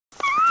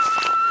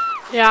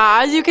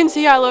Yeah, as you can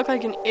see, I look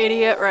like an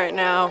idiot right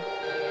now.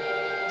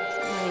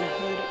 I'm wearing a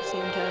hood at the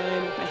same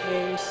time with my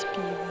hair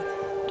speed.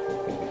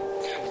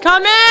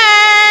 Come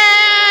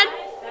in!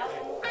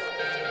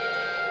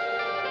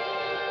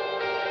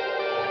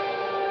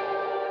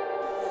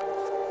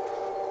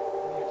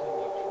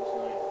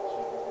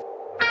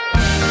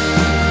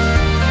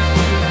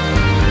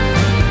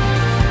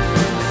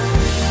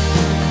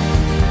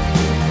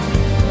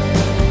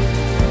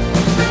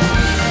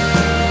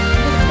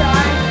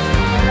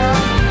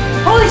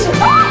 Holy shit!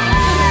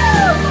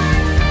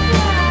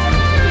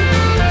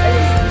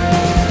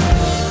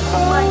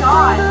 Oh my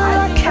god,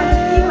 I think I'm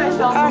peeing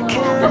myself.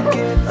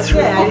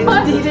 Okay,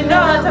 you didn't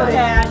know, that's okay,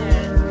 I did.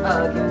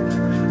 Oh, okay.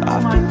 Oh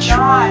my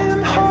god,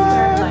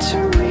 I'm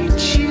scared, like,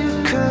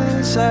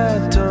 Cause I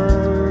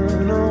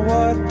don't know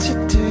what to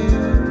do.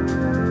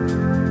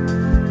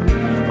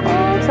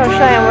 So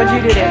Cheyenne, what'd you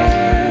do today?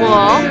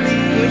 Well,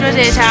 we went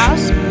to his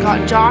house,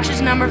 got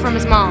Josh's number from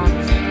his mom,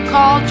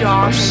 called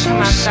Josh and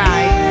come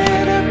outside.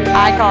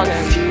 I called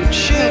him.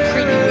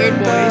 Creepy weird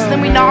boys. Then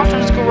we knocked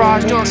on his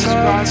garage door because his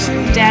garage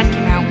door. His dad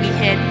came out. We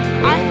hid.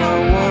 I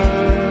found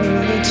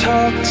him.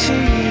 Talk to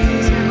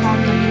you. So we called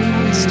him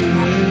like misty. I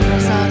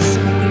saw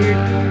some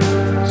weird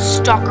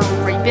stalker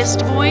rapist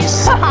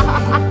voice.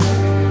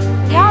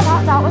 Yeah,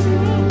 that was me.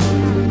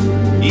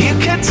 You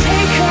could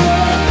take a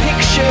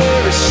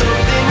picture of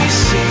something you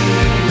see.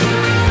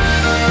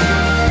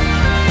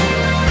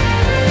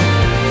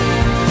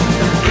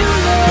 In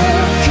the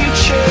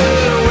future,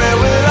 where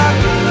will I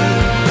be?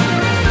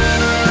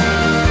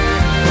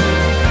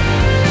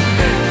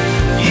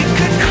 You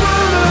could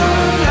climb a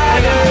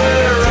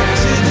ladder up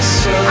to the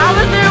sun. I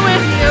was there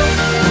with you.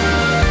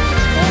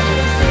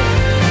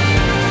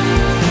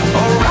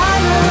 Or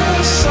ride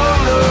a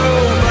solo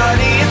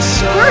body and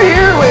soul. We're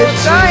here with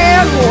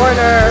Cheyenne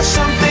Warner.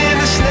 Something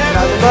that's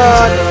never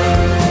Bud.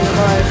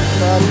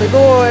 The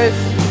boys.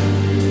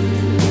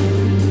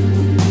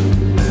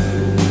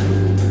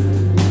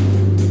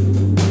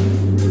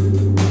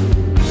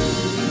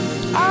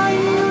 Are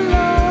you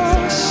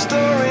lost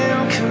or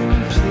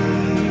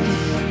incomplete?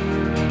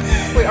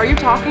 Wait, are you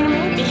talking to me?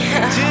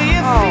 Yeah. Do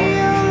you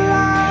feel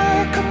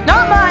like a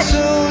Not much.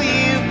 puzzle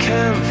you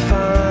can't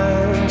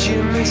find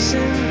you're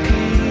missing?